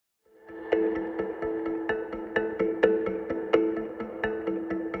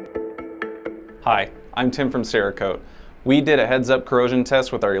Hi, I'm Tim from Cerakote. We did a heads-up corrosion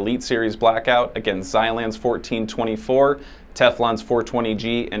test with our Elite Series Blackout against Xylan's 1424, Teflon's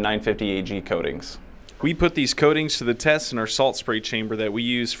 420G, and 950AG coatings. We put these coatings to the test in our salt spray chamber that we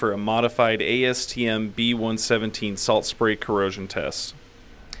use for a modified ASTM B117 salt spray corrosion test.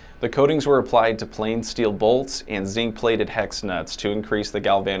 The coatings were applied to plain steel bolts and zinc-plated hex nuts to increase the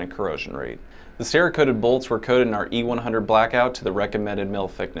galvanic corrosion rate. The Cerakoted bolts were coated in our E-100 Blackout to the recommended mil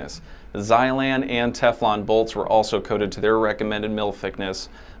thickness. The Xylan and Teflon bolts were also coated to their recommended mil thickness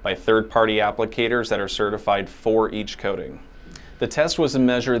by third-party applicators that are certified for each coating. The test was to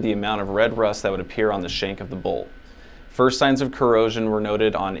measure the amount of red rust that would appear on the shank of the bolt. First signs of corrosion were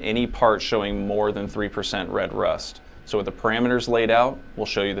noted on any part showing more than 3% red rust. So with the parameters laid out, we'll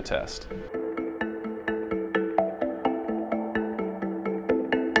show you the test.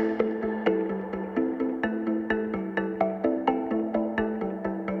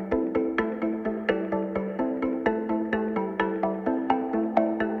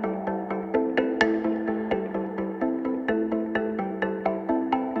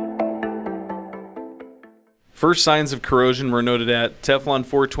 First signs of corrosion were noted at Teflon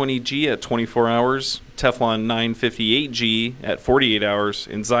 420G at 24 hours, Teflon 958G at 48 hours,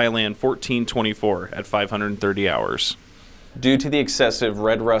 and Xylan 1424 at 530 hours. Due to the excessive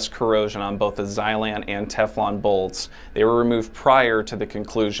red rust corrosion on both the Xylan and Teflon bolts, they were removed prior to the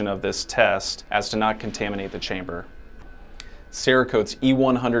conclusion of this test as to not contaminate the chamber. Cerakote's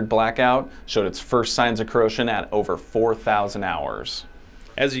E-100 Blackout showed its first signs of corrosion at over 4,000 hours.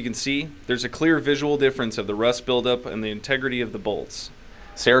 As you can see, there's a clear visual difference of the rust buildup and the integrity of the bolts.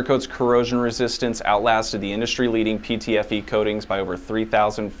 Cerakote's corrosion resistance outlasted the industry-leading PTFE coatings by over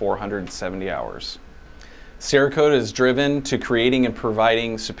 3,470 hours. Cerakote is driven to creating and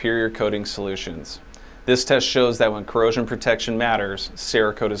providing superior coating solutions. This test shows that when corrosion protection matters,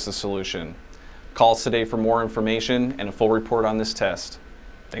 Cerakote is the solution. Call us today for more information and a full report on this test.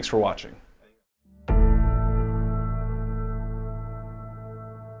 Thanks for watching.